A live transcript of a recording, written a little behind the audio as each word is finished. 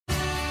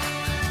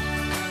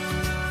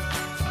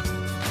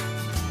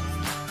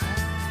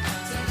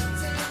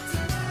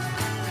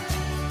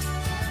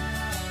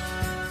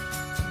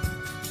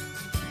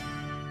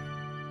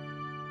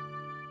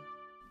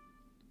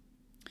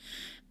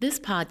This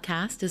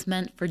podcast is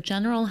meant for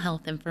general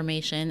health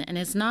information and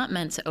is not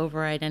meant to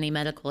override any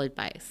medical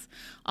advice.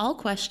 All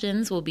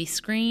questions will be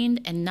screened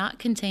and not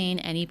contain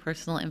any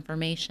personal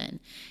information.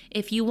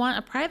 If you want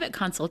a private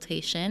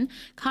consultation,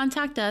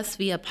 contact us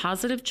via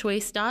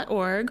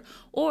positivechoice.org,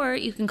 or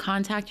you can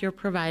contact your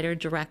provider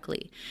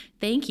directly.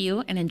 Thank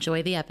you and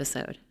enjoy the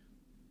episode.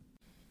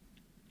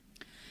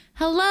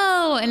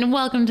 Hello, and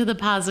welcome to the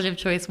Positive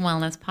Choice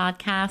Wellness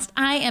Podcast.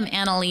 I am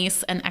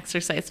Annalise, an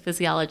exercise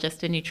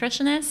physiologist and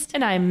nutritionist.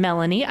 And I'm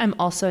Melanie. I'm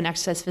also an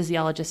exercise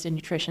physiologist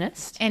and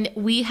nutritionist. And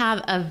we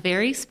have a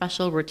very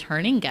special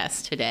returning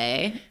guest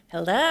today.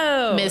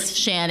 Hello. Miss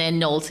Shannon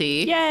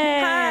Nolte.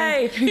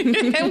 Yay!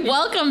 Hi.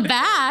 Welcome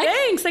back.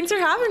 Thanks for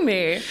having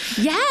me.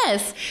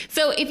 Yes.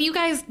 So if you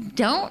guys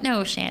don't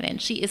know Shannon,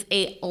 she is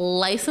a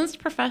licensed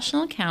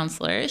professional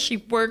counselor. She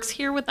works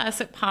here with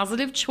us at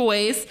Positive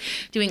Choice,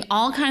 doing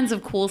all kinds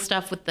of cool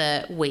stuff with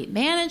the weight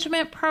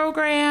management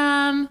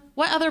program.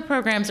 What other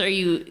programs are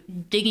you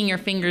digging your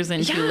fingers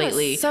into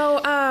lately?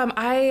 So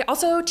I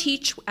also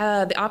teach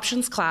the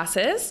options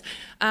classes,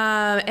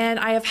 and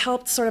I have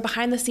helped sort of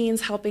behind the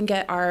scenes helping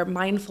get our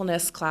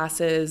mindfulness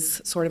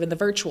classes sort of in the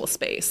virtual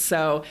space.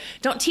 So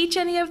don't teach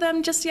any of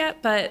them just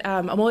yet, but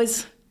I'm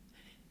always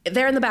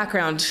there in the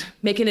background,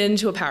 making it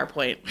into a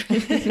PowerPoint.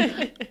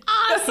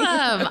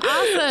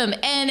 Awesome.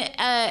 And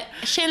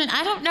Shannon,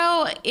 I don't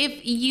know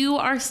if you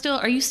are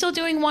you still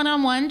doing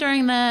one-on-one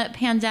during the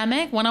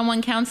pandemic,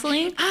 one-on-one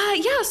counseling?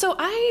 Yeah, so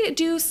I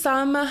do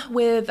some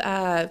with,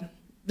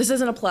 this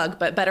isn't a plug,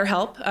 but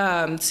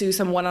BetterHelp, to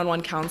some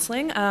one-on-one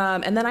counseling.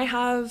 And then I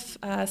have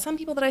some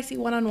people that I see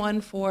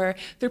one-on-one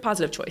through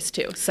Positive Choice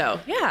too. So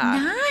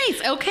yeah.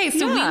 Nice. Okay,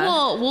 so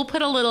we'll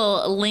put a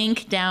little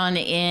link down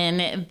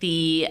in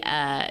the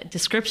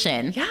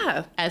description.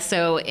 Yeah.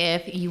 So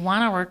if you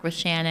want to work with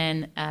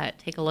Shannon,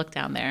 take a look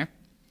down there.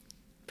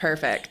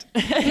 Perfect.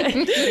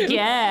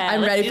 Yeah.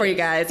 I'm ready for you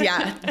guys.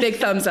 Yeah. Big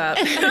thumbs up.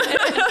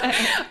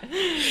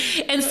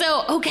 And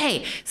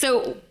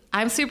so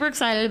I'm super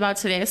excited about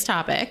today's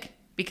topic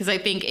because I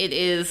think it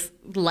is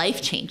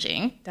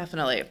life-changing.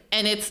 Definitely.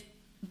 And it's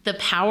the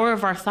power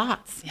of our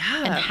thoughts.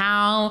 Yeah. And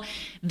how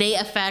they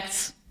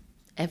affect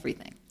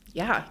everything.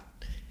 Yeah.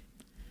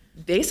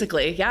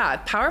 Basically, yeah.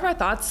 Power of our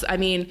thoughts. I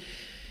mean,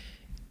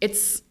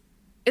 it's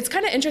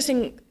kind of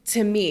interesting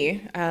to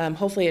me,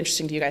 hopefully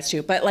interesting to you guys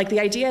too, but like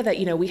the idea that,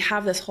 we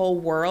have this whole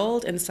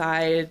world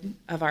inside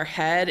of our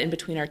head, in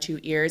between our two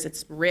ears.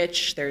 It's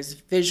rich. There's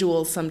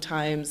visuals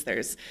sometimes.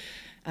 There's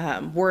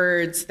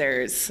words,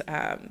 there's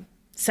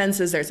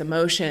senses, there's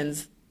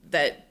emotions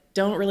that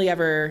don't really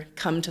ever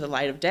come to the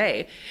light of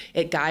day.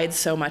 It guides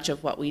so much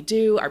of what we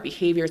do, our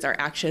behaviors, our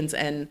actions,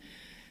 and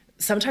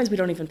sometimes we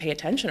don't even pay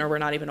attention, or we're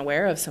not even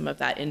aware of some of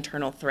that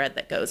internal thread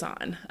that goes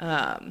on.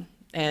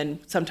 And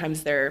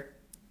sometimes they're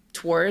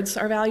towards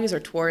our values or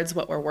towards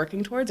what we're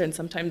working towards, and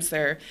sometimes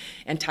they're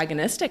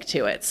antagonistic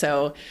to it.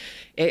 So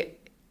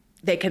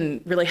they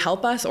can really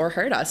help us or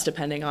hurt us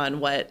depending on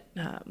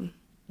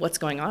what's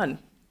going on.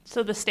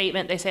 So the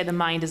statement, they say the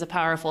mind is a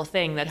powerful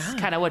thing. That's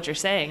kind of what you're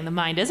saying. The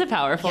mind is a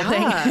powerful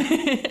thing.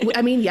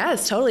 I mean,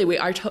 yes, totally. We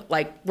are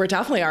we're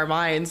definitely our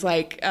minds.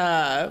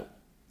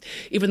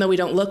 Even though we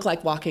don't look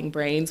like walking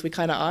brains, we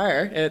kind of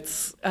are.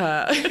 It's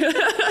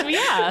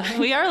yeah,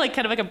 we are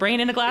kind of like a brain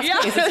in a glass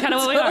case. It's kind of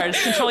what we are,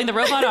 just controlling the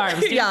robot arms.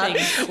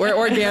 Things. We're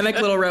organic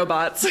little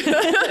robots. And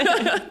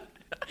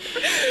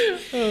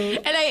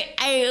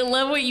I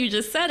love what you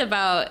just said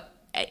about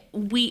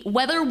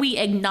whether we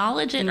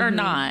acknowledge it or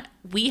not,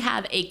 we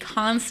have a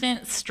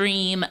constant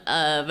stream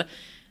of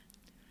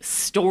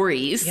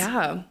stories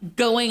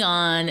going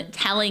on,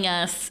 telling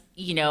us,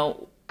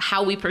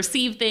 how we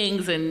perceive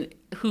things and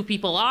who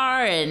people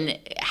are and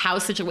how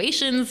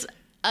situations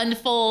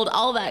unfold.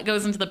 All that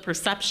goes into the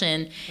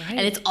perception, and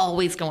it's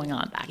always going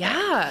on back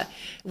there.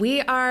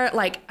 We are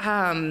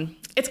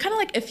it's kind of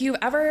like if you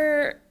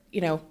ever,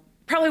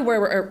 probably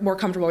we're more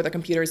comfortable with our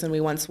computers than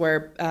we once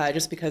were,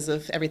 just because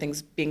of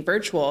everything's being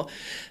virtual.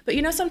 But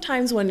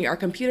sometimes when our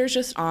computer's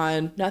just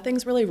on,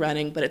 nothing's really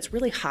running, but it's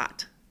really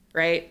hot,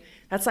 right?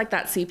 That's like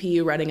that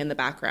CPU running in the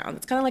background.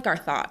 It's kind of like our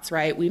thoughts,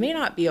 right? We may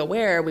not be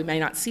aware, we may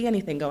not see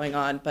anything going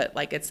on, but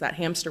it's that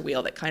hamster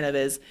wheel that kind of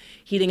is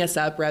heating us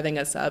up, revving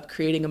us up,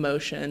 creating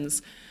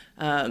emotions,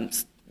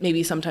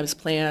 maybe sometimes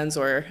plans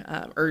or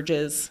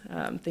urges,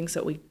 things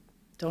that we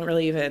don't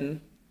really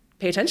even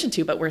pay attention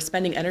to, but we're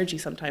spending energy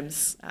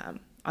sometimes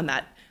on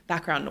that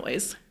background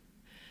noise.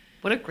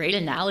 What a great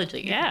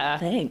analogy. Yeah.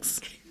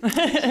 Thanks.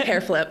 Hair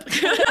flip.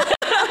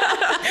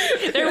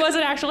 There was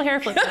an actual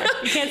hair flip there.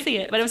 You can't see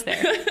it, but it was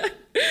there.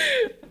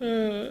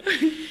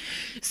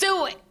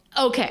 So,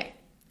 okay.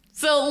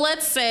 So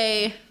let's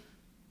say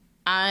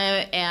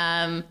I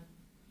am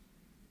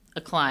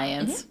a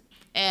client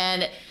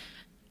and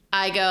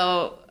I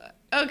go,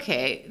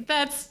 okay,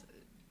 that's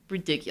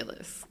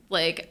ridiculous.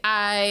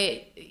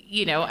 I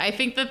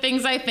think the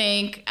things I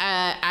think,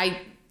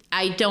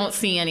 I don't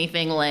see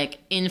anything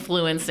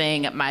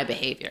influencing my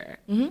behavior.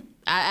 Mm-hmm.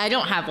 I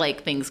don't have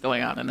things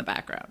going on in the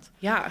background.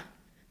 Yeah.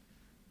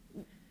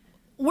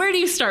 Where do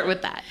you start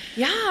with that?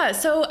 Yeah.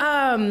 So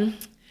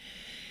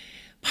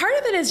Part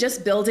of it is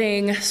just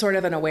building sort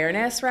of an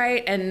awareness,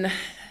 right? And,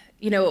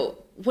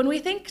 when we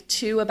think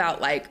too about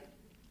like,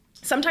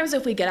 sometimes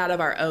if we get out of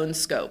our own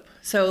scope,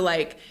 so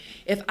like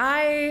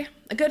a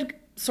good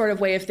sort of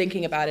way of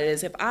thinking about it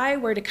is if I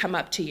were to come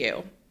up to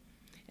you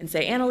and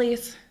say,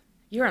 Annalise,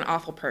 you're an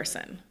awful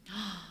person,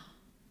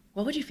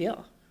 what would you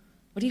feel?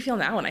 What do you feel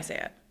now when I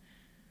say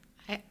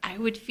it? I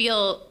would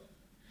feel,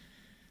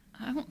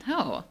 I don't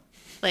know,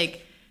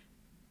 like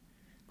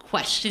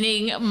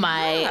questioning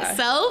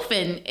myself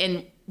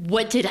and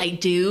what did I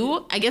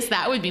do? I guess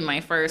that would be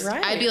my first.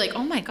 Right. I'd be like,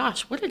 oh my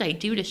gosh, what did I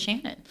do to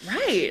Shannon?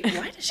 Right.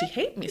 Why does she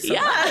hate me so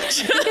much?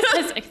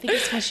 I think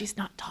it's because she's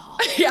not tall.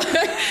 Yeah.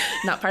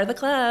 Not part of the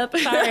club.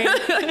 Sorry.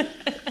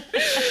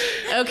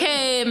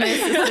 Okay,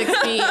 Mrs. 6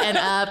 feet and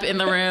up in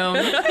the room.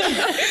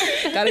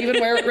 Gotta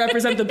even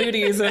represent the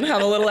booties and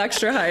have a little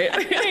extra height.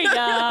 There you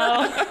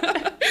go.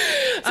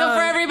 So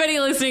for everybody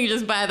listening,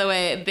 just by the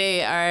way,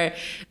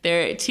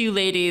 they're two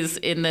ladies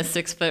in the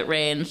 6 foot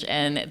range,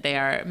 and they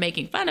are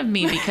making fun of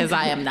me because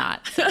I am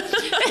not. So.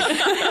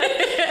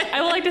 I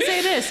would like to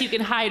say this: you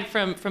can hide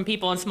from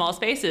people in small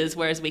spaces,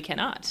 whereas we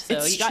cannot. So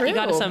It's you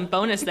got true. some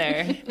bonus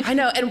there. I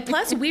know. And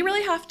plus, we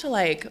really have to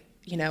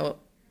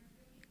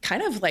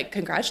kind of like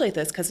congratulate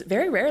this, because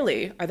very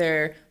rarely are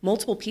there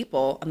multiple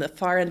people on the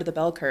far end of the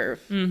bell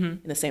curve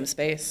in the same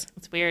space.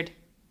 It's weird.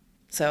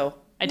 So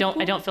I don't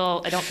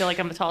feel like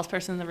I'm the tallest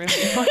person in the room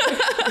anymore.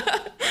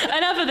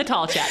 Enough of the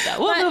tall chat, though.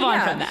 We'll move on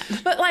from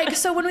that. But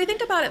so when we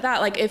think about it,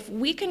 that if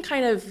we can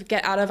kind of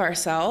get out of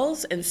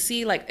ourselves and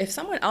see if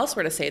someone else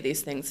were to say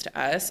these things to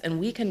us, and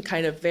we can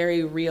kind of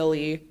very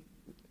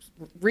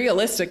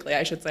realistically,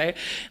 I should say,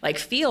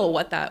 feel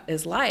what that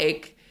is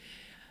like,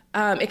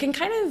 it can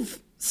kind of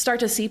start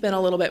to seep in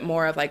a little bit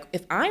more of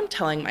if I'm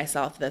telling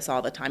myself this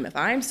all the time, if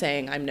I'm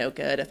saying I'm no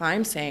good, if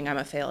I'm saying I'm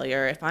a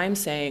failure, if I'm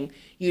saying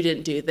you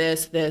didn't do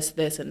this, this,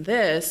 this, and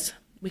this,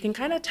 we can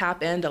kind of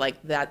tap into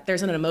that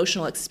there's an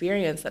emotional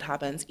experience that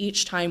happens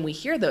each time we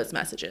hear those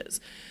messages.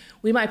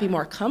 We might be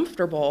more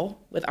comfortable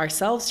with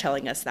ourselves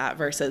telling us that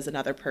versus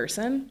another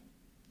person,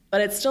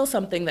 but it's still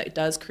something that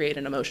does create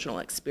an emotional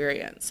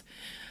experience.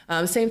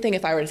 Same thing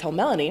if I were to tell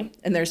Melanie,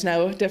 and there's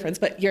no difference,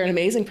 but you're an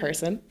amazing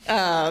person.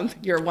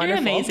 You're wonderful. You're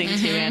amazing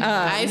too, Anna.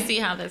 I see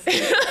how this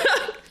is.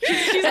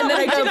 She's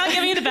not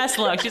giving you the best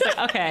look. She's like,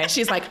 okay.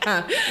 She's like,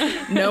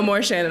 no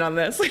more Shannon on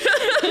this.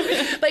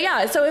 But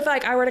yeah, so if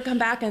I were to come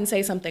back and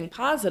say something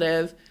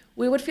positive,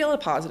 we would feel a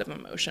positive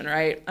emotion,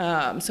 right?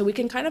 So we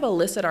can kind of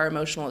elicit our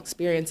emotional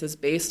experiences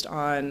based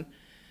on,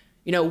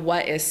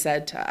 what is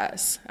said to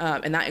us.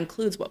 And that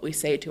includes what we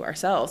say to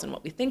ourselves and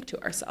what we think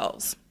to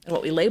ourselves and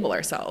what we label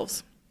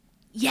ourselves.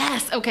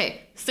 Yes.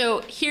 Okay.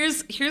 So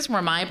here's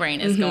where my brain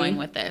is going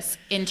with this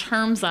in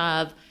terms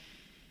of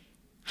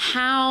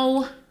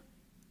how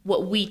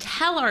what we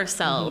tell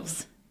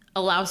ourselves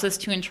allows us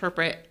to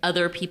interpret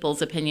other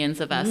people's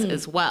opinions of us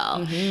as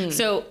well.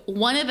 So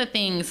one of the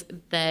things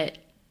that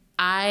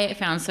I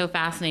found so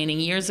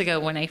fascinating years ago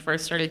when I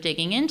first started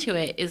digging into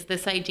it is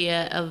this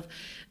idea of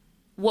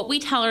what we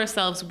tell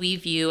ourselves we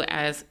view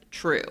as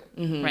true,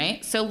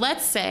 right? So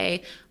let's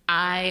say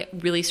I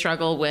really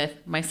struggle with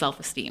my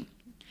self-esteem.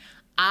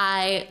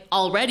 I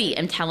already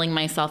am telling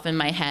myself in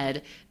my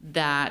head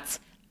that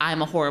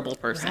I'm a horrible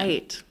person.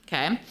 Right.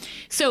 Okay.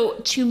 So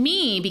to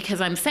me,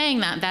 because I'm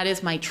saying that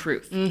is my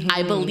truth.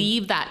 I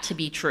believe that to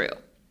be true.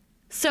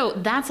 So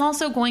that's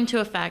also going to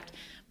affect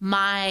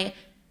my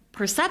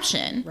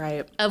perception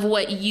of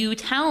what you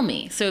tell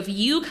me. So if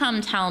you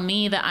come tell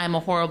me that I'm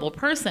a horrible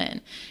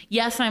person,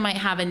 yes, I might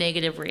have a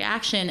negative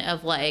reaction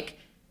of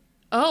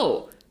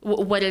oh,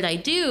 what did I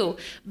do?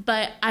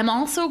 But I'm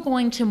also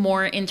going to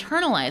more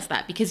internalize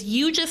that because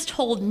you just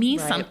told me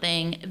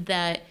something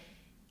that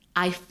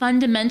I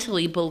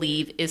fundamentally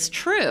believe is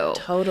true.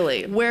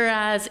 Totally.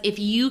 Whereas if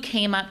you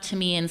came up to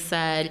me and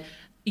said,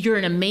 you're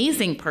an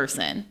amazing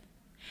person,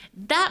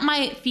 that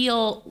might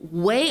feel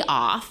way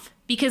off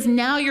because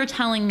now you're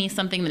telling me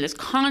something that is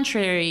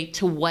contrary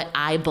to what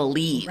I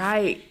believe.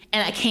 Right.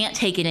 And I can't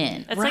take it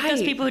in. It's like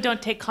those people who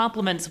don't take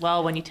compliments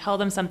well when you tell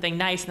them something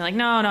nice and they're like,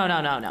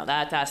 no,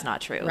 that's not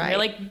true. Right. You're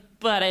like,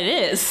 but it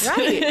is.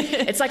 Right.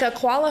 It's like a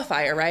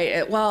qualifier,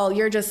 right?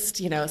 You're just,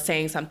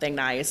 saying something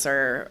nice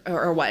or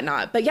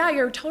whatnot. But yeah,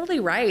 you're totally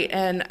right.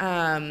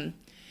 And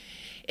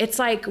it's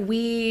like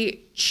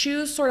we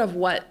choose sort of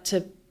what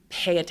to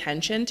pay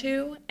attention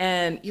to.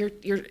 And you're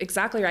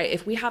exactly right.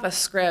 If we have a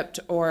script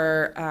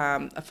or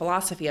a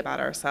philosophy about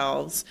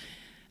ourselves,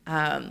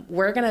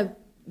 we're going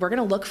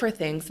to look for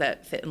things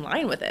that fit in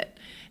line with it.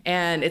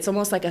 And it's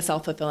almost like a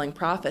self-fulfilling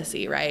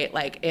prophecy, right?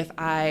 Like if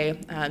I,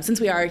 since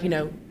we are,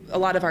 a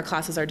lot of our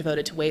classes are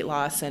devoted to weight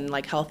loss and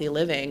healthy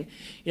living,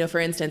 for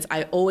instance,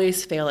 I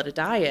always fail at a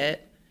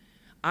diet.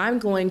 I'm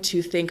going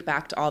to think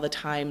back to all the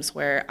times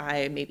where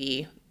I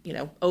maybe,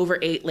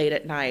 overate late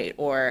at night,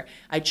 or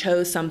I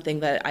chose something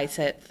that I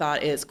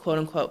thought is quote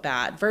unquote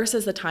bad,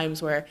 versus the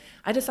times where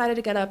I decided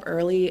to get up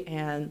early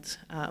and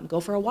go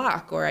for a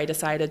walk, or I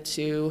decided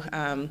to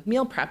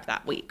meal prep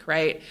that week,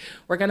 right?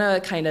 We're gonna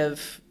kind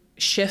of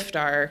shift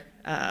our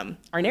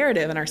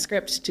narrative and our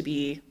script to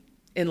be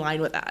in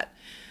line with that.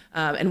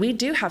 And we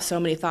do have so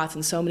many thoughts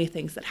and so many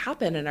things that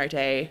happen in our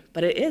day,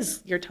 but it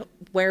is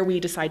where we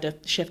decide to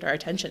shift our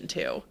attention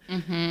to.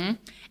 And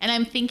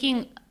I'm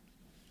thinking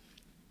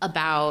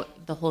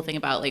about the whole thing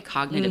about like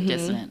cognitive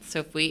dissonance.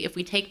 So if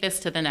we take this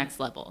to the next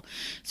level,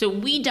 so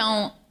we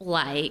don't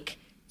like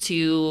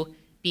to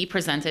be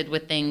presented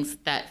with things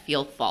that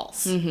feel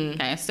false.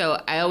 Okay,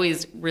 so I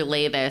always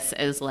relay this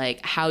as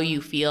like how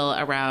you feel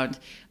around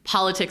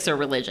politics or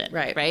religion,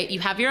 right? You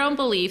have your own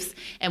beliefs,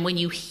 and when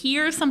you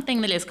hear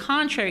something that is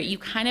contrary, you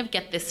kind of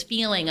get this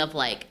feeling of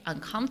like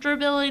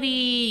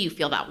uncomfortability. You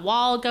feel that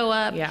wall go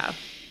up. Yeah.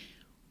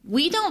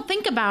 We don't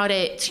think about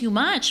it too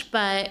much,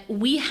 but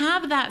we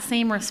have that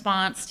same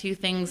response to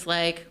things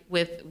like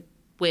with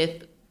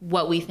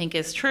what we think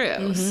is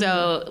true.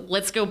 So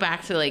let's go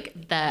back to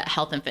like the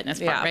health and fitness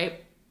part,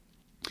 right?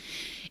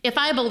 If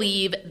I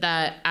believe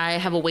that I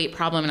have a weight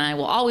problem and I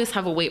will always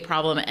have a weight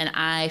problem and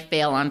I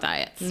fail on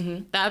diets,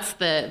 that's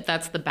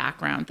the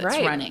background that's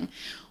running.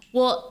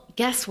 Well,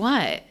 guess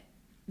what?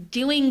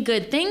 Doing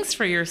good things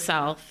for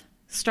yourself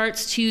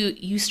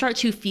you start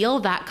to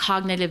feel that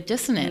cognitive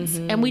dissonance.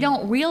 And we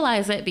don't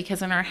realize it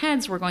because in our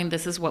heads we're going,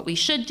 this is what we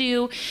should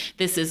do,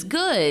 this is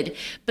good.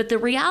 But the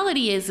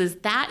reality is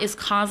that is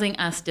causing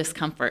us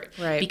discomfort.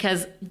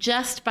 Because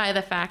just by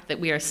the fact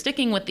that we are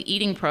sticking with the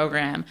eating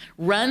program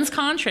runs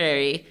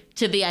contrary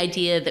to the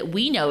idea that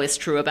we know is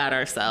true about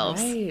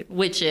ourselves,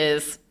 which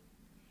is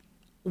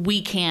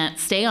we can't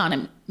stay on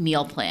a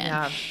meal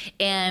plan.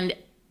 And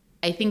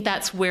I think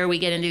that's where we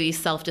get into these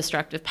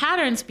self-destructive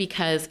patterns,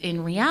 because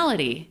in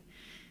reality,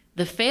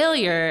 the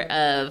failure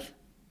of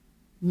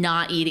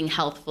not eating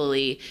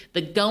healthfully,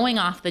 the going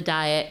off the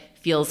diet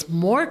feels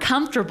more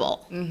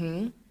comfortable.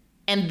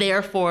 And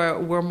therefore,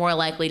 we're more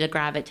likely to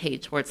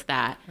gravitate towards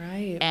that.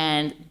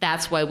 And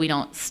that's why we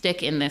don't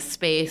stick in this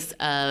space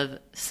of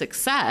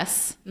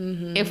success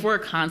if we're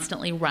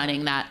constantly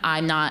running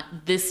that,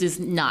 this is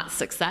not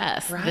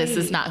success. This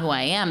is not who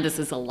I am. This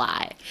is a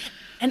lie.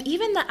 And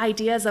even the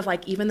ideas of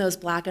like, even those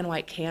black and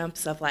white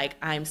camps of like,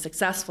 I'm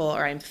successful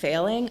or I'm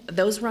failing,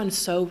 those run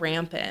so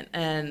rampant.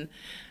 And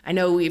I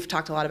know we've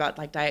talked a lot about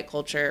like diet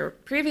culture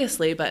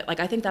previously, but like,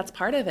 I think that's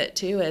part of it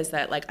too, is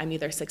that like, I'm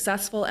either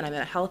successful and I'm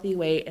at a healthy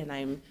weight and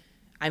I'm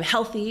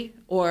healthy,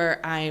 or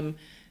I'm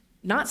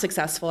not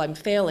successful, I'm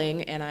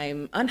failing and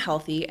I'm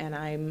unhealthy and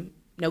I'm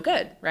no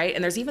good, right?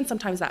 And there's even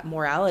sometimes that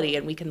morality,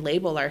 and we can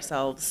label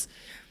ourselves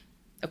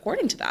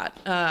according to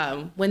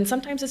that, when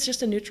sometimes it's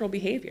just a neutral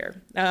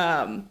behavior.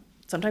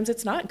 Sometimes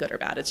it's not good or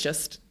bad. It's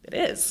just, it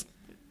is.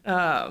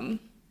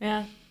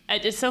 Yeah.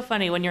 It's so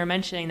funny when you're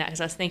mentioning that,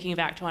 because I was thinking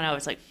back to when I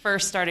was like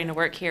first starting to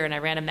work here and I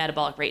ran a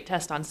metabolic rate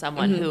test on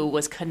someone who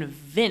was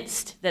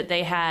convinced that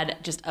they had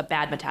just a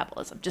bad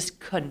metabolism,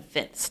 just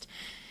convinced.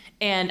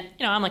 And,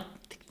 I'm like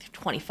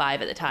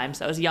 25 at the time,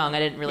 so I was young. I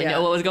didn't really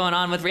know what was going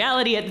on with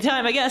reality at the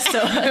time, I guess. So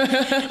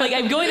like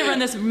I'm going to run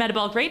this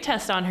metabolic rate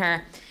test on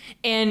her.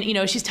 And,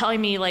 she's telling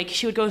me like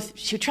she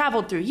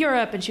traveled through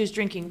Europe and she was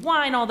drinking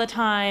wine all the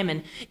time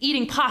and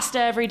eating pasta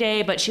every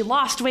day, but she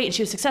lost weight and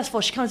she was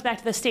successful. She comes back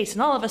to the States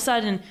and all of a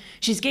sudden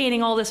she's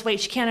gaining all this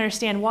weight. She can't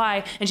understand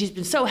why. And she's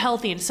been so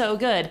healthy and so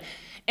good.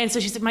 And so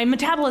she said, my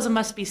metabolism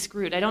must be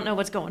screwed. I don't know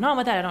what's going on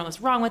with that. I don't know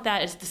what's wrong with that.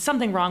 There's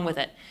something wrong with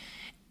it.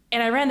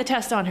 And I ran the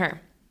test on her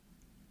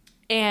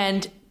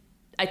and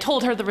I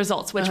told her the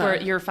results, which were,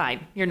 you're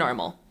fine. You're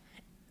normal.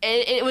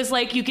 It was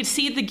like you could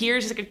see the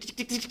gears just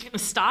like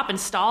stop and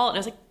stall, and I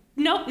was like,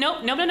 no.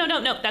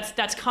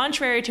 That's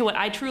contrary to what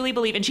I truly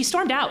believe. And she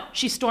stormed out.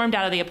 She stormed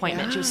out of the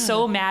appointment. Yeah. She was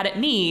so mad at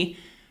me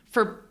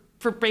for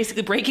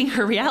basically breaking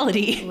her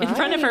reality in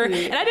front of her.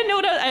 And I didn't know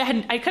what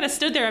I kind of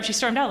stood there after she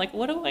stormed out, like,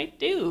 what do I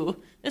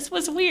do? This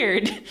was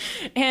weird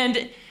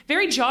and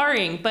very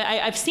jarring. But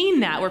I've seen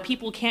that where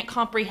people can't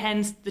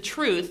comprehend the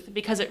truth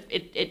because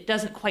it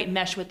doesn't quite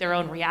mesh with their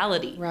own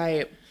reality.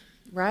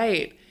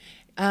 Right.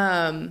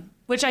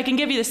 Which I can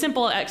give you the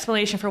simple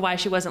explanation for why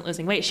she wasn't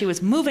losing weight. She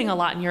was moving a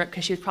lot in Europe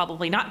because she was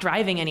probably not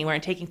driving anywhere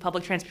and taking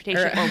public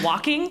transportation or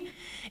walking.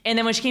 And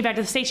then when she came back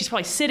to the States, she's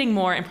probably sitting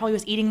more and probably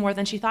was eating more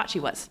than she thought she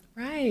was.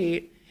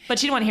 Right. But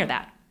she didn't want to hear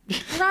that.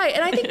 Right.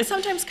 And I think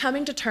sometimes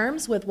coming to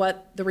terms with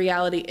what the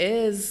reality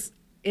is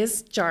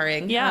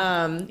jarring.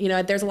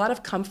 Yeah. There's a lot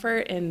of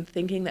comfort in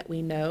thinking that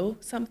we know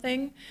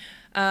something.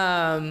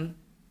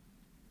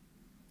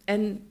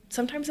 And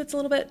sometimes it's a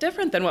little bit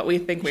different than what we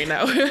think we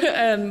know.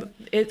 And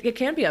it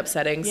can be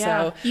upsetting.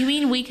 Yeah. So You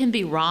mean we can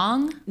be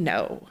wrong?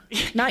 No,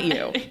 not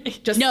you.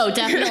 No,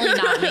 definitely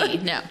not me.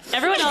 No.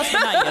 Everyone else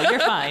but not you. You're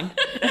fine.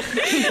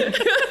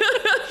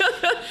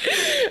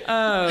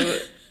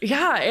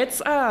 Yeah, it's...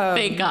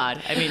 Thank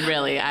God. I mean,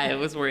 really, I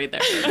was worried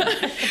there.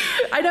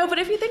 I know, but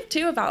if you think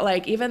too about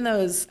like even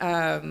those,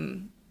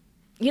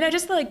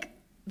 just like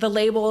the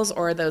labels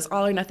or those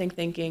all or nothing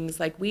thinkings,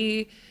 like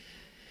we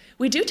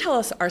do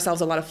tell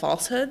ourselves a lot of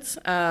falsehoods,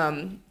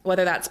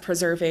 whether that's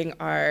preserving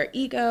our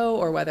ego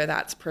or whether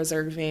that's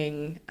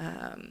preserving,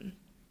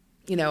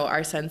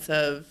 our sense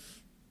of,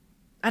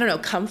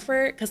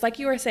 comfort. Because like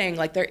you were saying,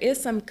 like there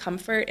is some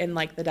comfort in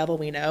like the devil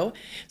we know.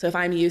 So if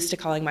I'm used to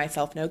calling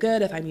myself no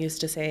good, if I'm used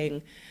to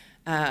saying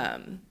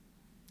I'm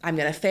going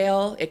to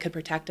fail. It could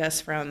protect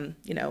us from,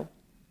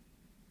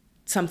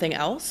 something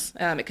else.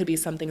 It could be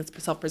something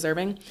that's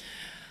self-preserving.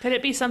 Could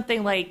it be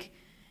something like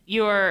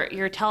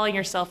you're telling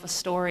yourself a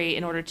story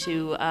in order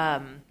to,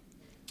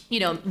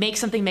 make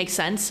something make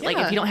sense? Yeah. Like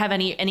if you don't have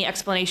any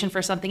explanation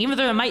for something, even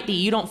though there might be,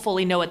 you don't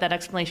fully know what that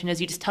explanation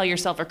is. You just tell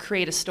yourself or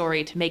create a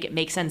story to make it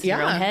make sense in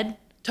your own head.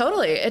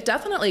 Totally. It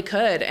definitely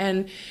could.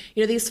 And,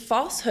 these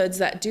falsehoods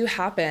that do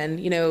happen,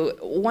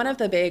 one of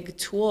the big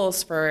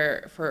tools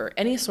for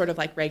any sort of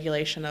like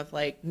regulation of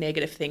like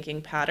negative thinking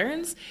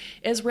patterns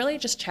is really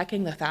just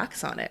checking the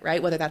facts on it,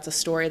 right? Whether that's a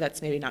story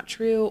that's maybe not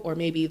true, or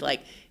maybe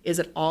like, is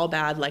it all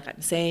bad like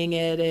I'm saying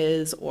it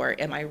is, or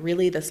am I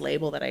really this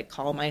label that I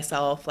call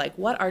myself? Like,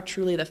 what are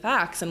truly the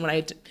facts? And when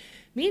I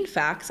mean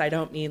facts, I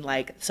don't mean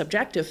like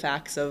subjective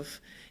facts of,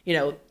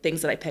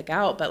 things that I pick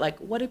out, but like,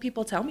 what do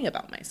people tell me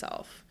about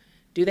myself?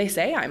 Do they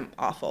say I'm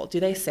awful? Do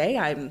they say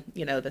I'm,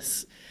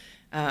 this,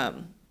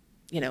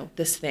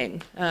 this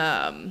thing?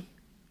 And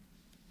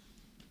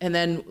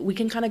then we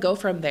can kind of go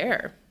from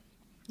there.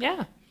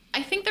 Yeah.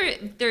 I think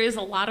there is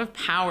a lot of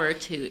power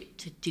to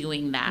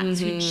doing that,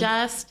 to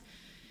just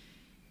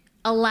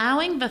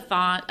allowing the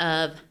thought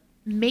of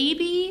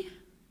maybe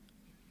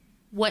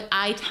what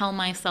I tell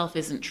myself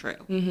isn't true.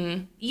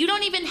 Mm-hmm. You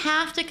don't even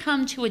have to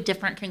come to a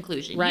different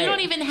conclusion. Right. You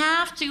don't even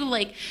have to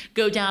like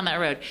go down that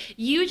road.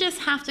 You just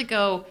have to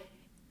go,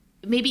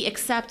 maybe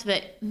accept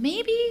that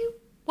maybe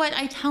what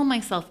I tell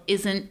myself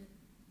isn't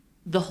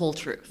the whole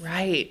truth.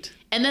 Right.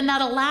 And then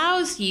that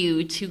allows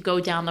you to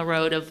go down the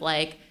road of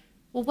like,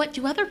 well, what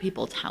do other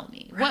people tell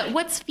me? Right.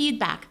 What's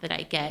feedback that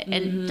I get?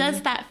 And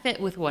does that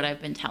fit with what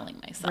I've been telling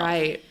myself?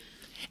 Right.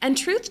 And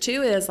truth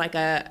too is like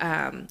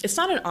it's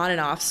not an on and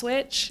off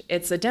switch.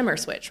 It's a dimmer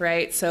switch,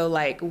 right? So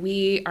like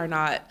we are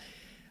not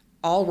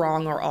all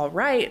wrong or all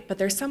right, but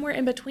there's somewhere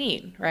in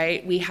between,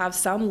 right? We have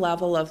some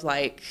level of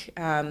like,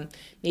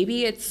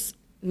 maybe it's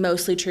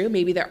mostly true.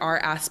 Maybe there are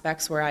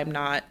aspects where I'm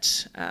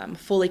not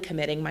fully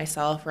committing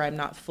myself, or I'm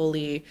not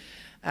fully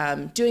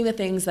doing the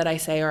things that I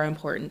say are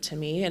important to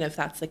me. And if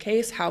that's the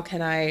case, how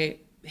can I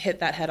hit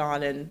that head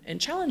on and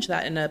challenge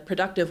that in a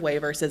productive way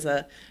versus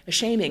a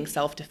shaming,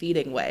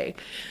 self-defeating way?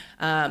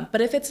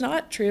 But if it's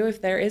not true,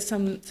 if there is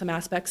some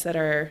aspects that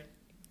are,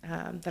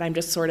 that I'm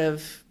just sort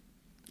of,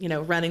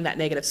 running that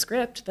negative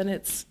script, then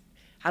it's,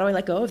 how do I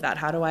let go of that?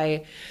 How do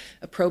I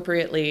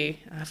appropriately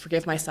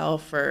forgive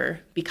myself,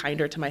 or be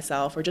kinder to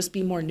myself, or just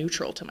be more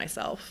neutral to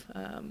myself?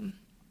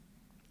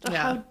 So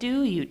how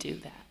do you do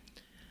that?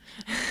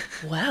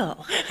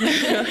 Well,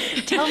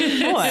 tell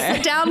me more.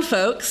 Sit down,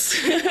 folks.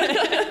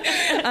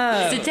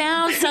 Sit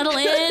down, settle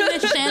in.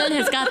 Shannon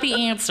has got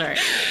the answer.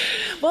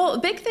 Well, a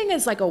big thing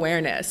is like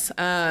awareness.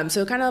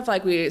 So kind of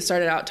like we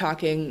started out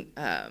talking,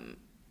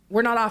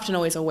 we're not often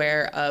always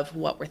aware of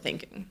what we're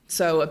thinking.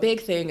 So a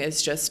big thing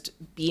is just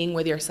being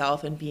with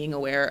yourself and being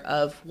aware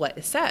of what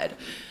is said.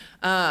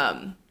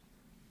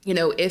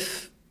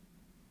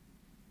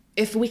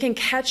 If we can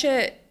catch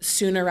it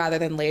sooner rather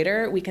than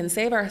later, we can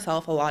save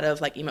ourselves a lot of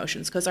like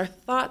emotions, because our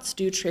thoughts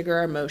do trigger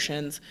our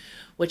emotions,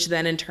 which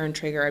then in turn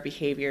trigger our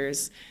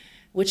behaviors,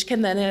 which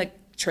can then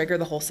trigger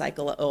the whole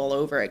cycle all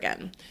over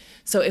again.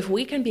 So if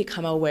we can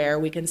become aware,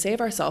 we can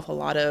save ourselves a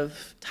lot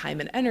of time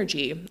and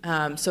energy.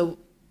 So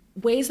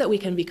ways that we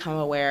can become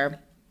aware,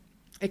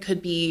 it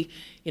could be,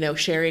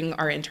 sharing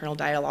our internal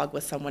dialogue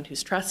with someone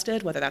who's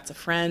trusted, whether that's a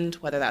friend,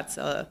 whether that's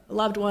a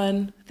loved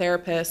one,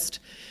 therapist.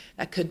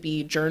 That could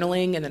be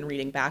journaling and then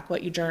reading back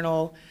what you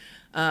journal.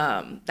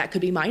 That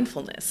could be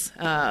mindfulness,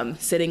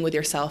 sitting with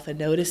yourself and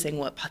noticing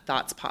what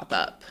thoughts pop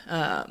up.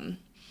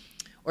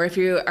 Or if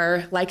you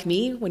are like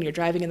me, when you're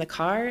driving in the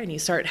car and you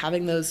start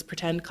having those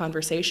pretend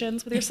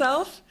conversations with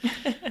yourself,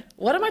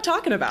 what am I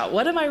talking about?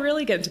 What am I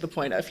really getting to the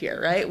point of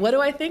here, right? What do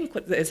I think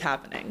is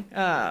happening?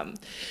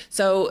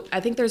 So I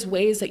think there's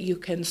ways that you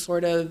can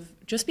sort of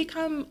just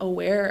become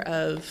aware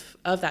of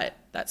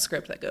that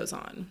script that goes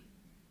on.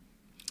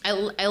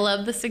 I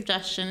love the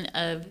suggestion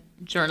of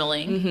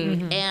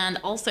journaling, and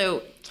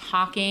also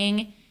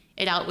talking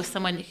it out with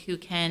someone who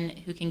can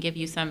give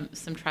you some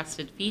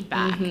trusted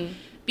feedback.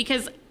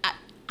 Because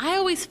I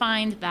always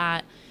find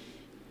that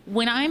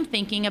when I'm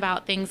thinking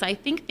about things, I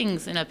think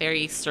things in a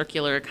very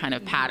circular kind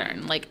of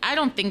pattern. Like, I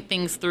don't think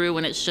things through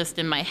when it's just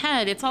in my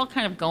head. It's all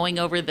kind of going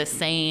over the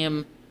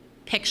same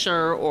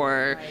picture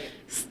or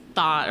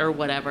thought or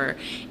whatever.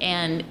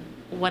 And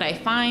what I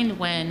find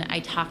when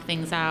I talk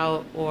things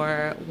out,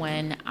 or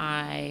when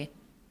I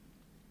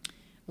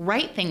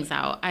write things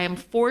out, I am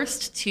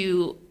forced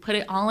to put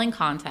it all in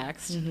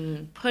context,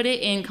 put it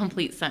in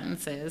complete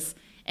sentences,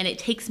 and it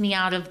takes me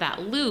out of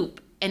that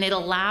loop, and it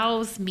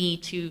allows me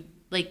to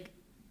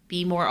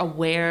be more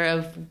aware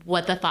of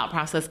what the thought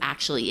process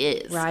actually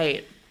is.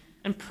 Right.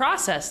 And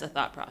process the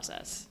thought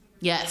process.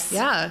 Yes.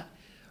 Yeah.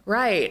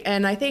 Right.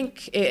 And I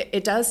think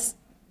it does,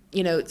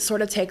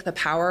 sort of take the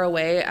power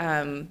away.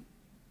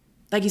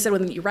 Like you said,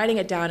 when you're writing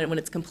it down and when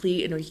it's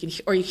complete, and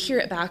or you hear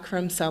it back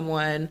from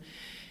someone,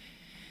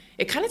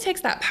 it kind of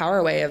takes that power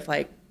away of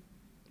like,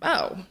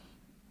 oh,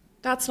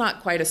 that's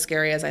not quite as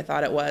scary as I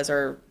thought it was,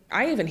 or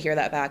I even hear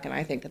that back and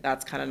I think that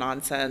that's kind of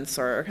nonsense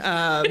or, you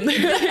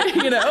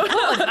know.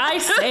 I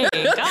say,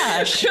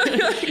 gosh.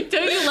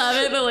 Don't you love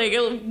it that like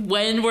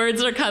when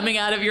words are coming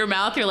out of your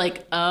mouth, you're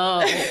like,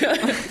 oh,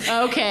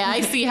 okay,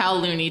 I see how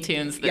Looney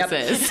Tunes this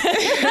is.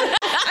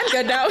 I'm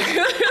good now.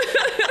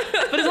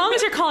 But as long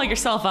as you're calling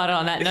yourself out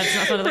on that, that's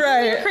not sort of like,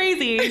 Right. you're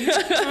crazy.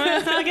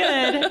 That's not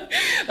good.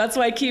 That's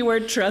why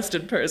keyword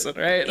trusted person,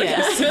 right?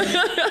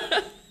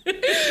 Yes.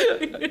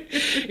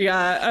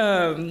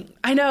 Yeah,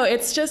 I know.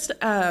 It's just,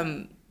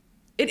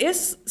 it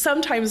is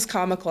sometimes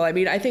comical. I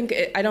mean, I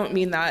don't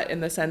mean that in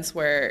the sense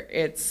where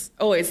it's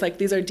always like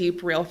these are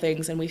deep, real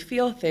things and we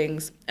feel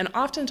things. And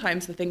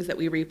oftentimes the things that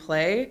we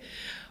replay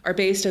are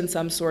based in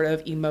some sort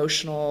of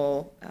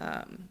emotionally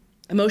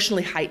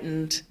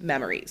heightened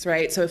memories,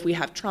 right? So if we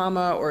have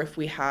trauma or if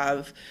we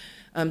have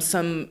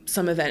some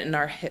event in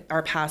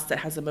our past that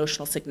has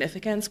emotional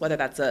significance, whether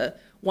that's a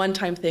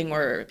one-time thing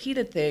or a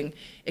repeated thing,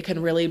 it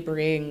can really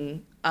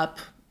bring up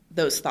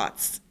those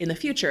thoughts in the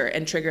future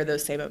and trigger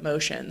those same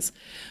emotions.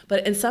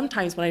 And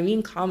sometimes when I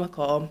mean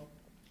comical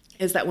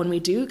is that when we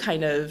do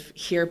kind of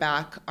hear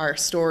back our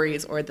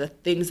stories or the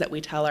things that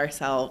we tell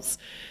ourselves,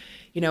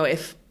 you know,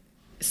 if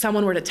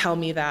someone were to tell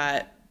me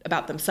that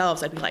about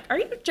themselves, I'd be like, are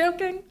you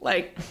joking?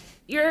 Like,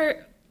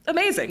 you're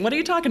amazing. What are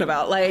you talking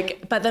about?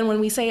 Like, but then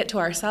when we say it to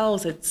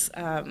ourselves, it's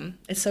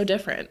so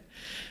different.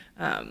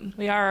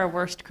 We are our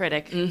worst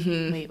critic.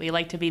 Mm-hmm. We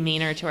like to be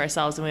meaner to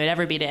ourselves than we would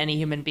ever be to any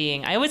human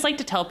being. I always like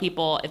to tell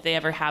people if they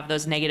ever have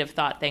those negative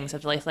thought things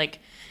of like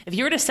if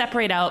you were to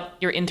separate out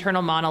your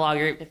internal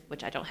monologue,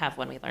 which I don't have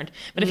one, we learned,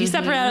 but if you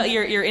separate out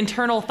your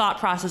internal thought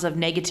process of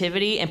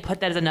negativity and put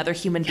that as another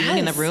human being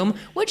in the room,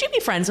 would you be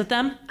friends with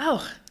them?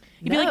 Oh,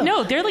 You'd be like,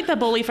 no, they're like the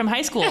bully from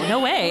high school. No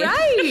way.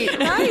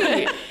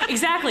 Right.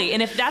 Exactly.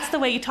 And if that's the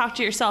way you talk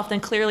to yourself, then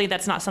clearly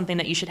that's not something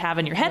that you should have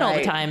in your head all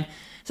the time.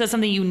 So it's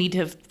something you need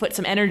to put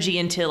some energy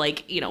into,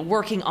 like, you know,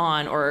 working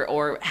on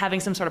or having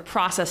some sort of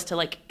process to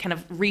like kind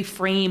of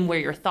reframe where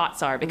your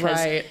thoughts are,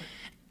 because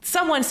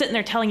someone sitting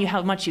there telling you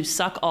how much you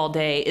suck all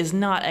day is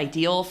not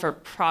ideal for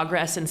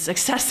progress and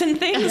success in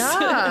things.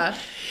 Yeah.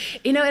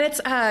 You know, and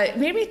it's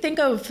made me think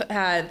of,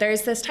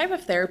 there's this type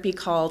of therapy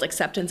called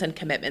acceptance and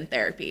commitment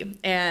therapy,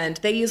 and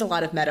they use a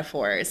lot of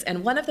metaphors.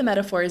 And one of the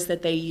metaphors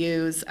that they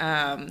use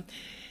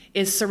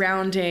is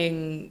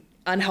surrounding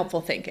unhelpful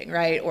thinking,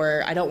 right?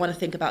 Or I don't want to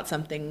think about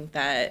something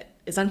that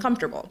is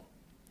uncomfortable.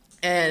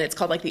 And it's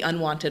called like the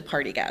unwanted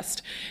party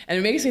guest. And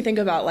it makes me think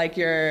about like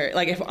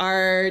if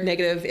our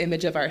negative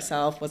image of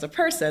ourselves was a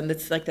person,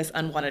 that's like this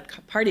unwanted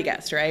party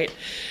guest, right?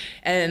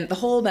 And the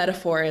whole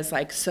metaphor is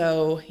like,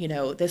 so, you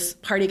know, this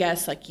party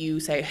guest, like you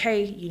say,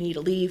 hey, you need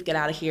to leave, get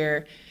out of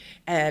here.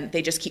 And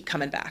they just keep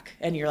coming back.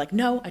 And you're like,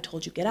 no, I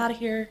told you, get out of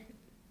here.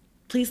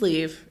 Please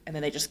leave, and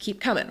then they just keep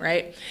coming,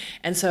 right?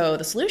 And so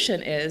the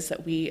solution is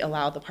that we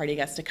allow the party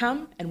guests to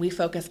come and we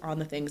focus on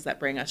the things that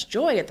bring us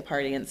joy at the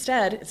party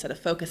instead of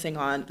focusing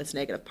on this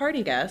negative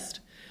party guest.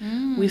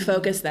 We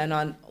focus then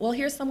on, well,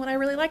 here's someone I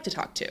really like to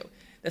talk to.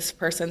 This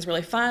person's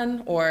really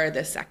fun, or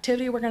this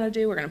activity we're going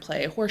to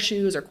play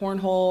horseshoes or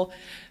cornhole,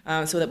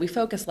 so that we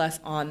focus less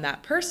on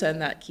that person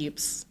that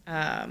keeps,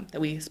 that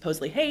we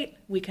supposedly hate.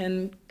 We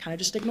can kind of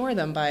just ignore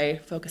them by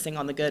focusing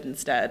on the good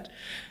instead.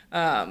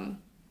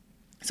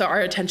 So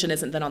our attention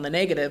isn't then on the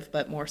negative,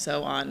 but more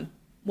so on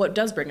what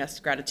does bring us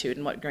gratitude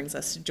and what brings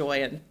us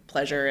joy and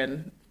pleasure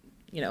and,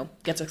 you know,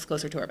 gets us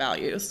closer to our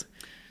values.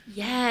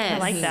 Yes. I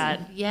like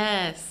that.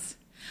 Yes.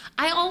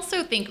 I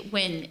also think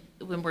when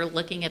we're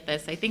looking at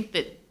this, I think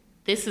that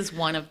this is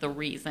one of the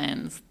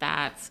reasons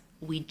that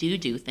we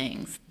do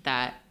things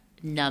that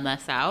numb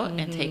us out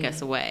and take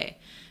us away.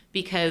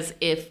 Because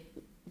if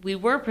we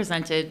were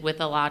presented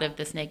with a lot of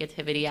this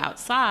negativity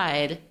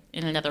outside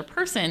in another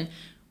person,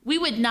 we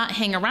would not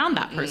hang around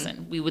that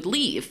person. We would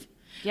leave.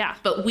 Yeah.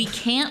 But we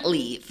can't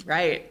leave.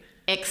 Right.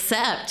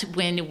 Except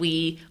when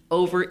we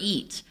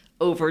overeat,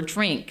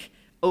 overdrink,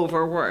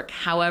 overwork,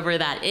 however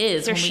that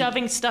is. They're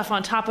shoving stuff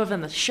on top of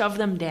them to shove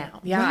them down.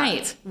 Yeah.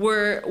 Right.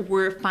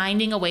 We're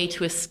finding a way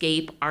to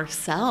escape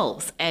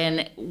ourselves.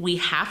 And we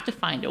have to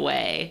find a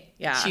way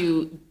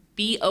to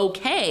be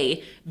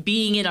okay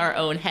being in our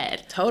own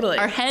head. Totally.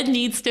 Our head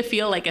needs to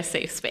feel like a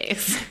safe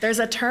space. There's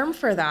a term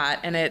for that,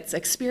 and it's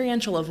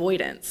experiential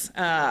avoidance.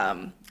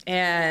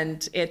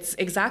 And it's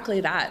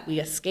exactly that. We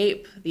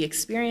escape the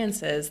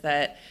experiences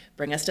that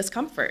bring us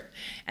discomfort.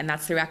 And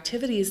that's through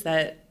activities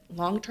that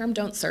long-term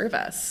don't serve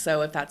us.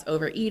 So if that's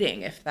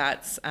overeating, if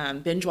that's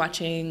binge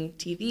watching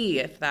TV,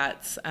 if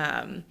that's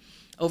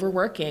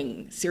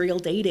overworking, serial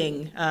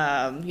dating,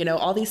 you know,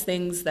 all these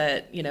things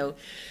that, you know,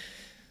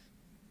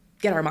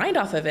 get our mind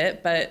off of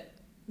it, but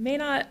may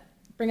not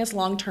bring us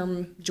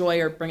long-term joy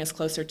or bring us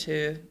closer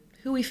to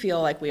who we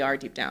feel like we are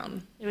deep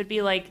down. It would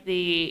be like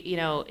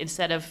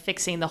instead of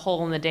fixing the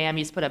hole in the dam,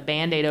 you just put a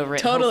Band-Aid over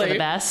it and hope for the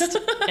best.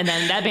 And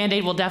then that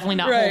Band-Aid will definitely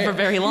not hold for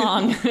very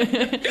long.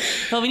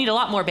 Well, we need a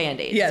lot more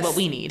Band-Aids is what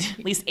we need.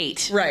 At least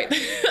 8. Right.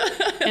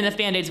 And if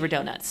Band-Aids were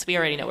donuts, we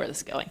already know where this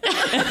is going.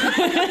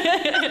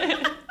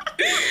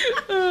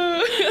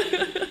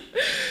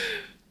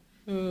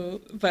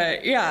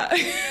 But yeah.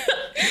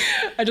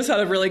 I just had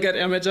a really good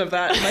image of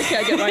that, and I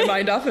can't get my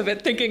mind off of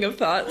it thinking of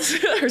thoughts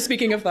or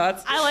speaking of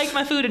thoughts. I like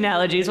my food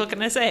analogies. What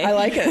can I say? I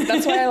like it.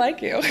 That's why I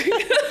like you.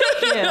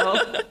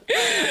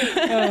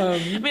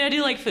 I mean, I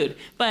do like food,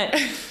 but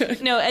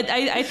no,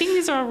 I think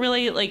these are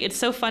really, like, it's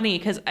so funny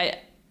because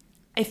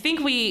I think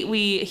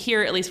we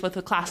here, at least with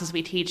the classes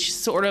we teach,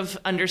 sort of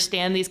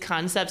understand these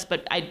concepts,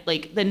 but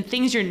the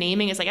things you're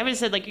naming is like, I would have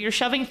said, like, you're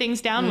shoving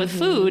things down with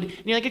food,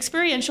 and you're like,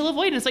 experiential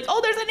avoidance. Like,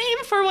 oh, there's a name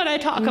for what I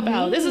talk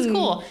about. This is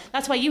cool.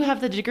 That's why you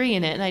have the degree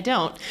in it and I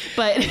don't.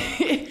 But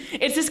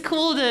it's just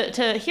cool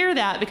to hear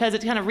that, because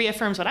it kind of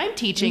reaffirms what I'm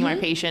teaching my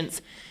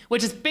patients,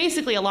 which is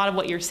basically a lot of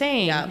what you're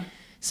saying. Yeah.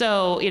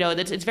 So,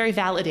 it's very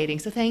validating.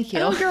 So thank you.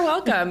 Oh, you're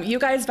welcome. You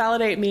guys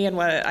validate me and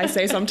what I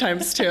say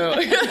sometimes too.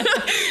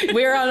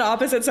 We're on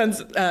opposite ends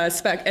of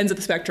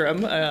the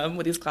spectrum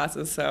with these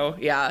classes. So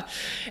yeah,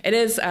 it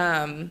is,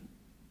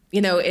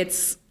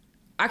 it's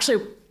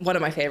actually one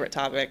of my favorite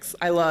topics.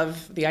 I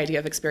love the idea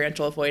of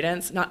experiential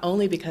avoidance, not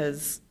only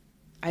because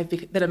I've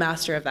been a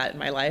master of that in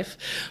my life,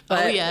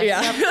 but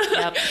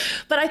Yep.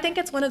 But I think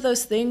it's one of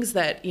those things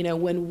that,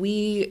 when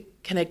we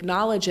can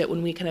acknowledge it,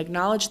 when we can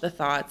acknowledge the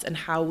thoughts and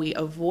how we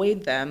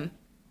avoid them,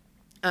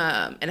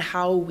 and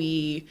how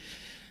we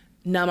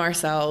numb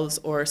ourselves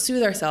or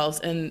soothe ourselves,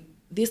 and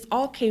these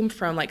all came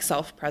from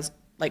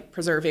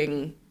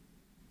preserving,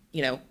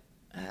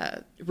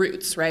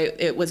 roots, right?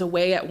 It was a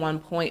way at one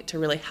point to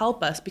really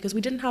help us because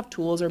we didn't have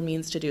tools or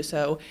means to do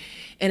so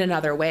in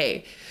another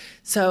way.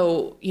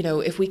 So,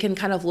 if we can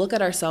kind of look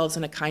at ourselves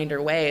in a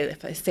kinder way,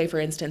 if I say, for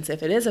instance,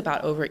 if it is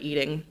about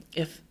overeating,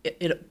 if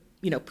it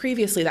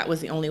previously that was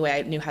the only way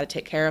I knew how to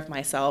take care of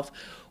myself,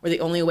 or the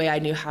only way I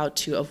knew how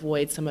to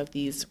avoid some of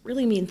these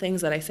really mean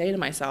things that I say to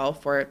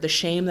myself, or the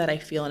shame that I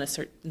feel in a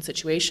certain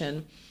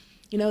situation,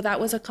 that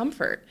was a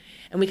comfort.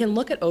 And we can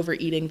look at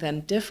overeating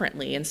then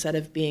differently. Instead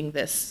of being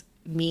this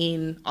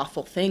mean,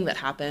 awful thing that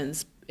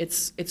happens,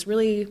 it's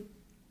really,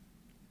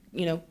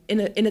 in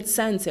its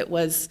sense, it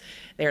was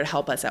there to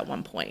help us at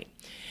one point.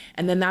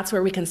 And then that's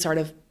where we can sort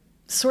of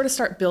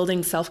start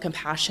building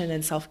self-compassion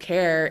and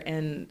self-care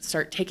and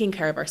start taking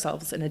care of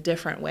ourselves in a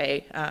different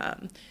way,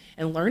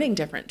 and learning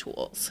different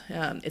tools.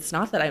 It's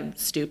not that I'm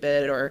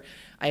stupid or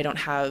I don't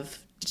have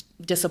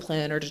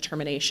discipline or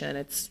determination.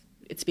 It's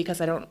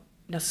because I don't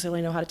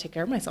necessarily know how to take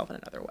care of myself in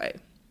another way.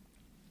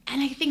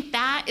 And I think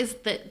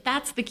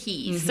that's the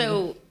key.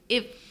 So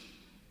if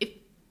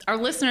our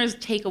listeners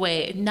take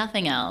away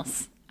nothing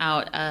else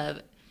out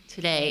of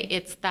today,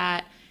 it's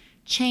that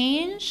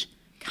change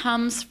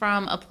comes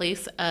from a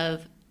place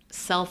of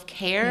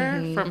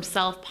self-care, from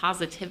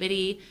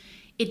self-positivity.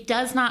 It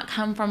does not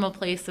come from a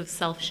place of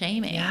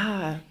self-shaming.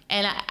 Yeah.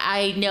 And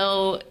I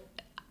know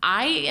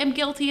I am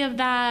guilty of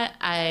that.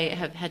 I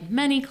have had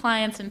many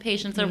clients and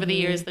patients over the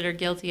years that are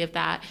guilty of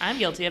that. I'm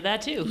guilty of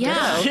that too.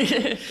 Yeah.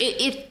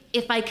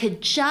 If I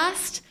could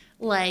just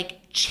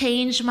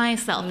change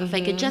myself, if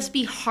I could just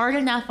be hard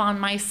enough on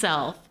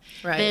myself,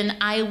 then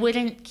I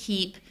wouldn't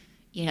keep,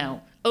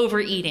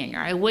 overeating, or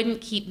I wouldn't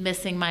keep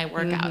missing my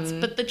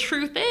workouts. But the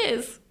truth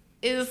is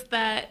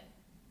that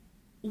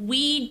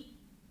we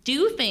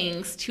do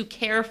things to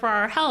care for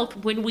our health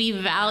when we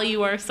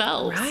value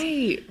ourselves.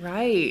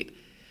 Right.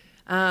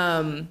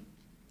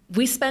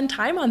 We spend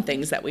time on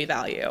things that we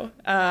value.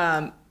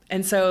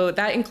 And so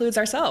that includes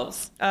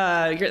ourselves.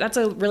 That's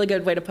a really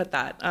good way to put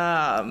that.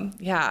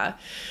 Yeah.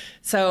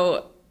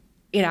 So,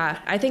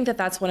 I think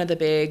that's one of the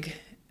big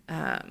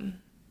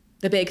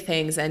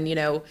things.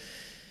 And,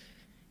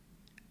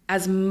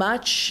 as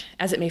much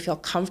as it may feel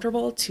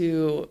comfortable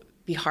to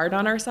be hard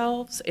on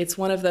ourselves, it's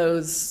one of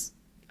those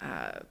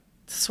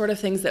sort of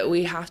things that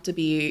we have to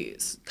be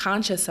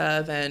conscious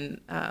of and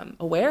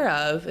aware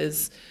of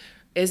is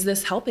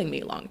this helping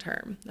me long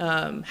term?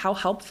 How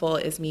helpful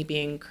is me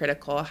being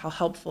critical? How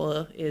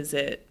helpful is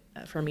it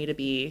for me to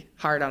be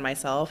hard on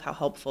myself? How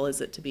helpful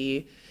is it to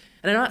be,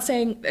 and I'm not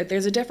saying that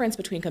there's a difference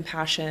between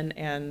compassion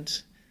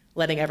and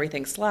letting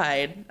everything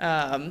slide,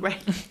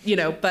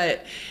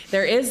 but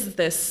there is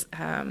this,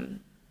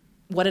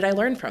 what did I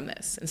learn from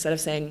this? Instead of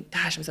saying,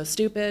 gosh, I'm so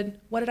stupid,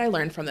 what did I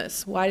learn from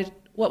this? What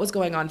was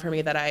going on for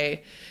me that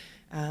I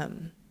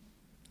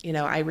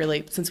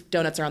really, since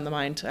donuts are on the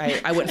mind,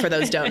 I went for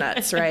those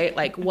donuts, right?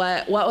 Like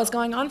what was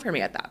going on for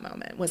me at that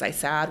moment? Was I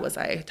sad? Was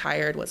I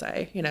tired? Was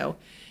I,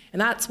 and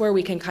that's where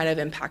we can kind of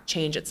impact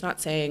change. It's not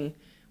saying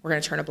we're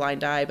going to turn a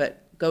blind eye, but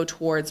go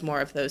towards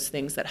more of those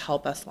things that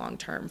help us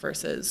long-term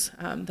versus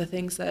the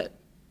things that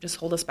just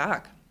hold us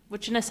back.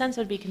 Which in a sense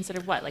would be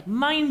considered what? Like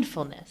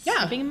mindfulness.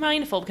 Yeah. Being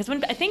mindful. Because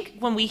I think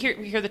when we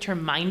hear the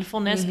term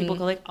mindfulness, people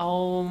go like,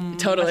 oh,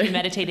 totally. Must be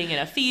meditating in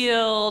a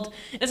field.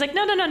 It's like,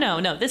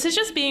 no. This is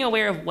just being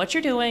aware of what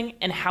you're doing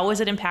and how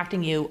is it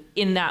impacting you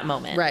in that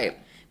moment. Right.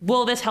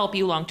 Will this help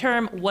you long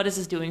term? What is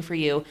this doing for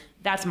you?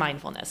 That's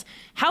mindfulness.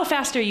 How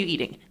fast are you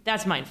eating?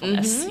 That's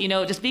mindfulness.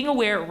 Just being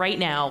aware right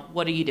now,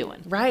 what are you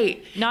doing?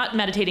 Right. Not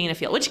meditating in a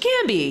field, which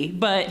can be,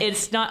 but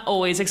it's not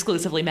always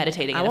exclusively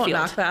meditating in a field. I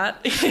won't knock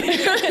that.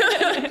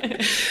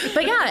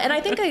 But yeah, and I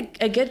think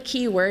a good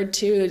key word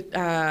too,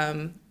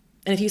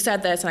 and if you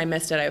said this and I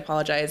missed it, I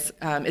apologize,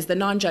 is the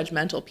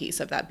non-judgmental piece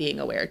of that being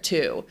aware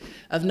too,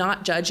 of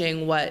not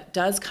judging what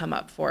does come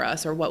up for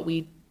us or what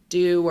we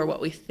do or what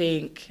we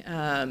think,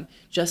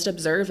 just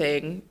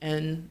observing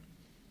and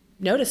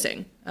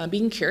noticing,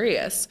 being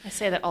curious. I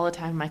say that all the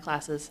time in my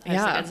classes.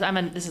 Yeah.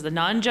 This is a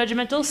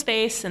non-judgmental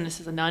space, and this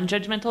is a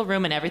non-judgmental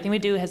room, and everything we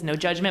do has no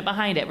judgment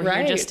behind it. We're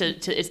Right. here just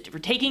we're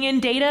taking in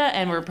data,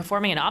 and we're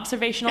performing an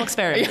observational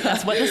experiment. Yeah.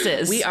 That's what this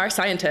is. We are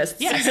scientists.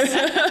 Yes.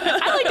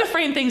 I like to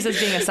frame things as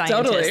being a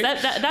scientist. Totally.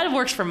 That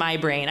works for my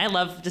brain. I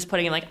love just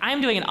putting in, like,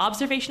 I'm doing an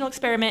observational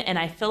experiment, and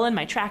I fill in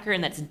my tracker,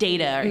 and that's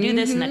data. Or do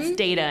this, and that's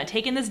data.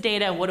 Taking this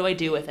data, and what do I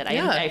do with it?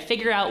 I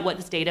figure out what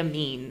this data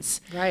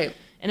means. Right.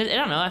 And I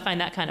don't know, I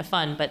find that kind of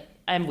fun, but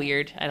I'm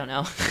weird. I don't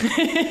know.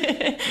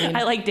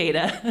 I like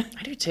data.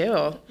 I do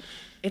too.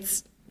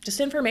 It's just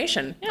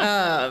information.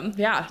 Yeah.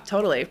 Yeah,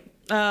 totally.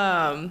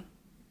 Yeah.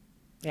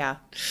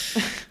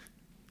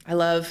 I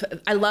love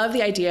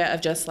the idea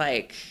of just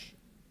like,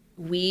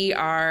 we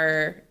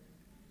are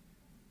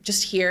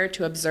just here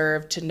to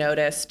observe, to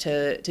notice,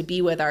 to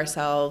be with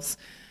ourselves.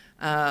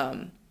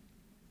 And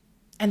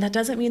that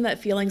doesn't mean that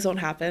feelings don't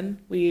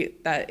happen.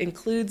 That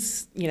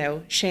includes,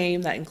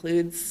 shame, that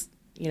includes,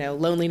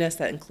 loneliness,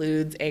 that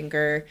includes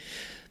anger.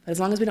 But as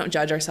long as we don't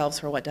judge ourselves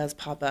for what does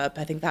pop up,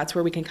 I think that's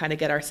where we can kind of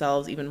get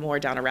ourselves even more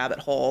down a rabbit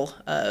hole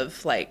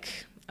of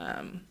like,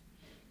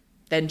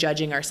 then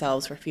judging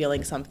ourselves for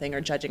feeling something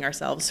or judging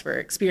ourselves for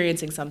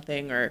experiencing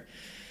something or,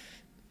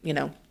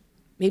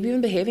 maybe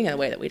even behaving in a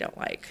way that we don't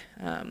like.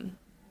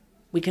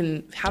 We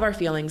can have our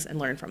feelings and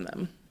learn from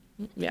them.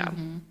 Yeah.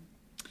 Mm-hmm.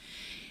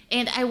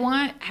 And I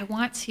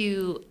want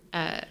to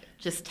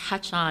just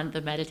touch on the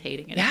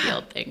meditating in a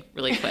field thing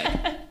really quick.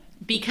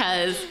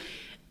 Because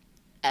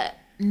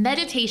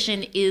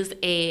meditation is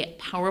a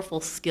powerful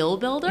skill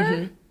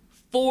builder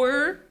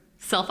for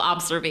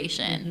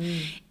self-observation.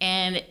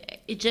 And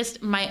it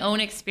just, my own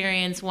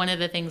experience, one of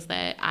the things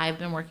that I've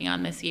been working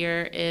on this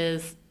year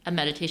is a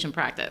meditation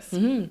practice.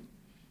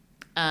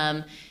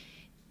 And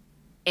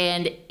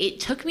it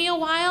took me a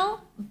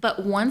while,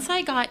 but once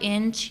I got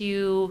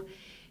into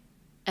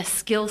a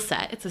skill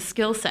set, it's a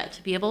skill set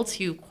to be able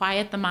to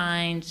quiet the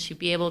mind, to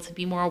be able to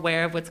be more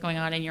aware of what's going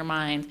on in your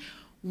mind.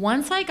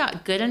 Once I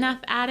got good enough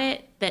at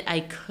it that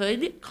I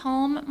could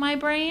calm my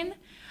brain,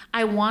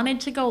 I wanted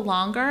to go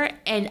longer,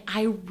 and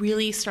I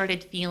really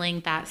started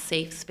feeling that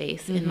safe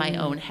space in my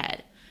own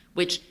head,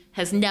 which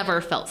has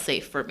never felt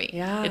safe for me.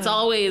 Yeah. It's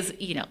always,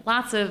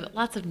 lots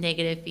of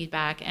negative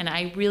feedback, and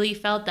I really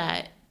felt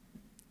that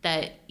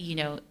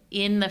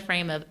in the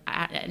frame of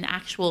an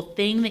actual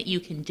thing that you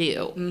can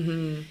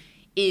do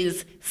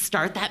is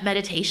start that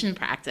meditation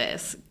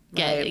practice.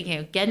 Get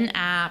an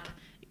app,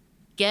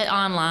 get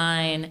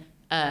online.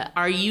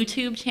 Our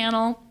YouTube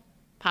channel,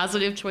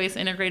 Positive Choice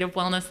Integrative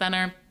Wellness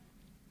Center,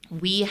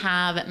 we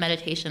have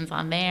meditations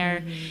on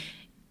there.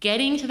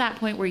 Getting to that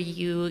point where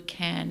you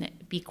can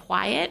be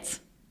quiet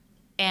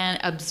and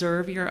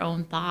observe your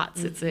own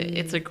thoughts.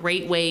 It's a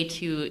great way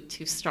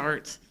to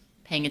start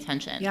paying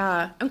attention.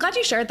 Yeah, I'm glad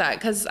you shared that,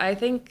 because I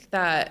think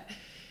that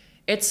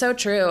it's so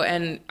true,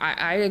 and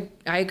I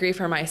agree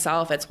for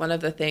myself. It's one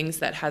of the things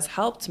that has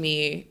helped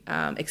me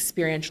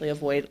experientially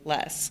avoid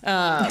less,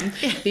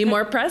 be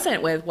more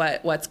present with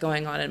what's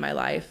going on in my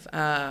life,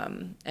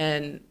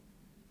 and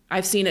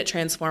I've seen it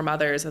transform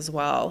others as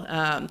well.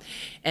 And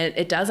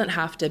it doesn't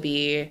have to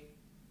be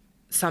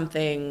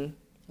something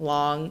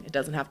long. It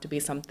doesn't have to be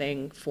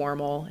something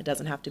formal. It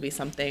doesn't have to be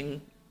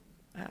something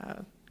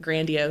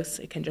grandiose.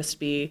 It can just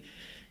be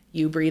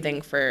you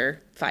breathing for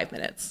 5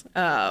 minutes.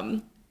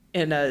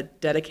 In a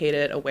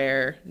dedicated,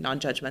 aware,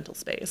 non-judgmental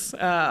space.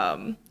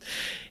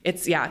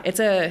 It's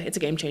a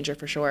game changer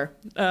for sure.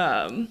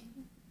 And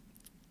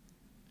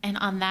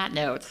on that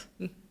note,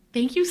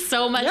 thank you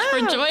so much for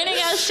joining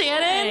us,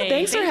 Shannon.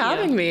 Thanks for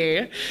having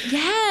me.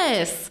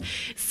 Yes.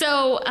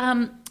 So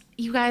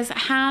you guys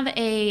have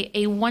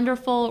a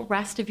wonderful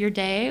rest of your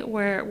day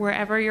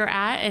wherever you're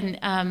at,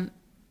 and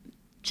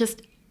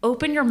just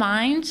open your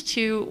mind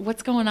to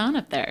what's going on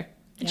up there.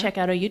 And check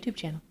out our YouTube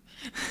channel.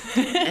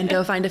 And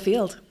go find a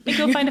field. And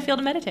go find a field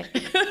to meditate.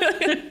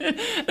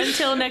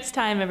 Until next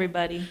time,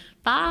 everybody.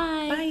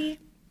 Bye. Bye.